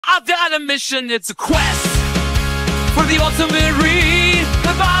I've got a mission, it's a quest for the ultimate read.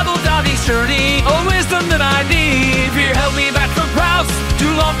 The Bible, Dante's journey, a wisdom that I need. Fear held me back from Proust, too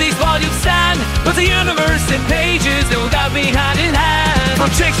long these volumes stand, but the universe in pages that will guide me hand in hand.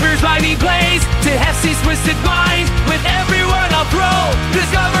 From Shakespeare's mighty plays to Hesse's twisted mind, with every word I'll throw,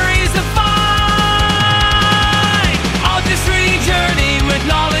 discoveries to find. On this reading journey with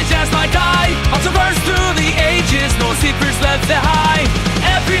knowledge as my guide, I'll traverse through the ages, no secrets left to hide.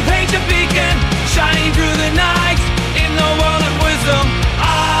 Every page a beacon, shining through the night. In the world of wisdom,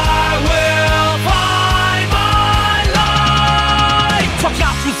 I will find my light. Talking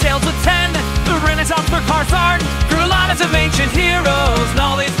out through tales of 10, the Renaissance, Burckhardt art, through lives of ancient heroes,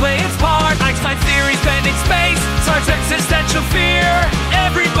 knowledge play its part. Einstein's theories bending space, Sartre's existential fear.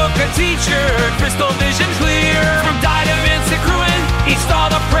 Every book a teacher, crystal vision clear. From Dante to Vincent Cruin, each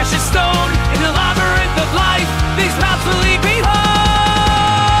thought a precious stone. In the labyrinth of life, these paths will lead me home.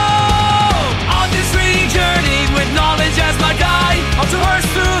 Journey with knowledge as my guide, I'll traverse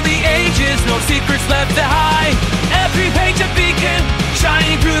through the ages, no secrets left to hide. Every page a beacon,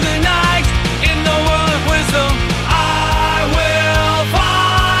 shining through the night. In the world of wisdom, I will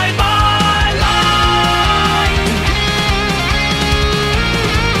find my light.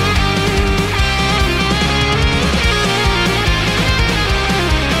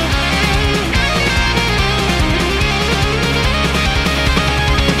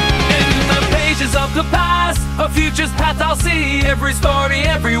 In the pages of the past, a future's path I'll see. Every story,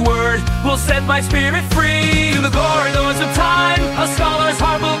 every word will set my spirit free. Through the corridors of time, a scholar's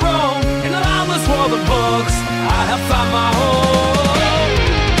heart will roam. In the boundless world of books, I have found my home.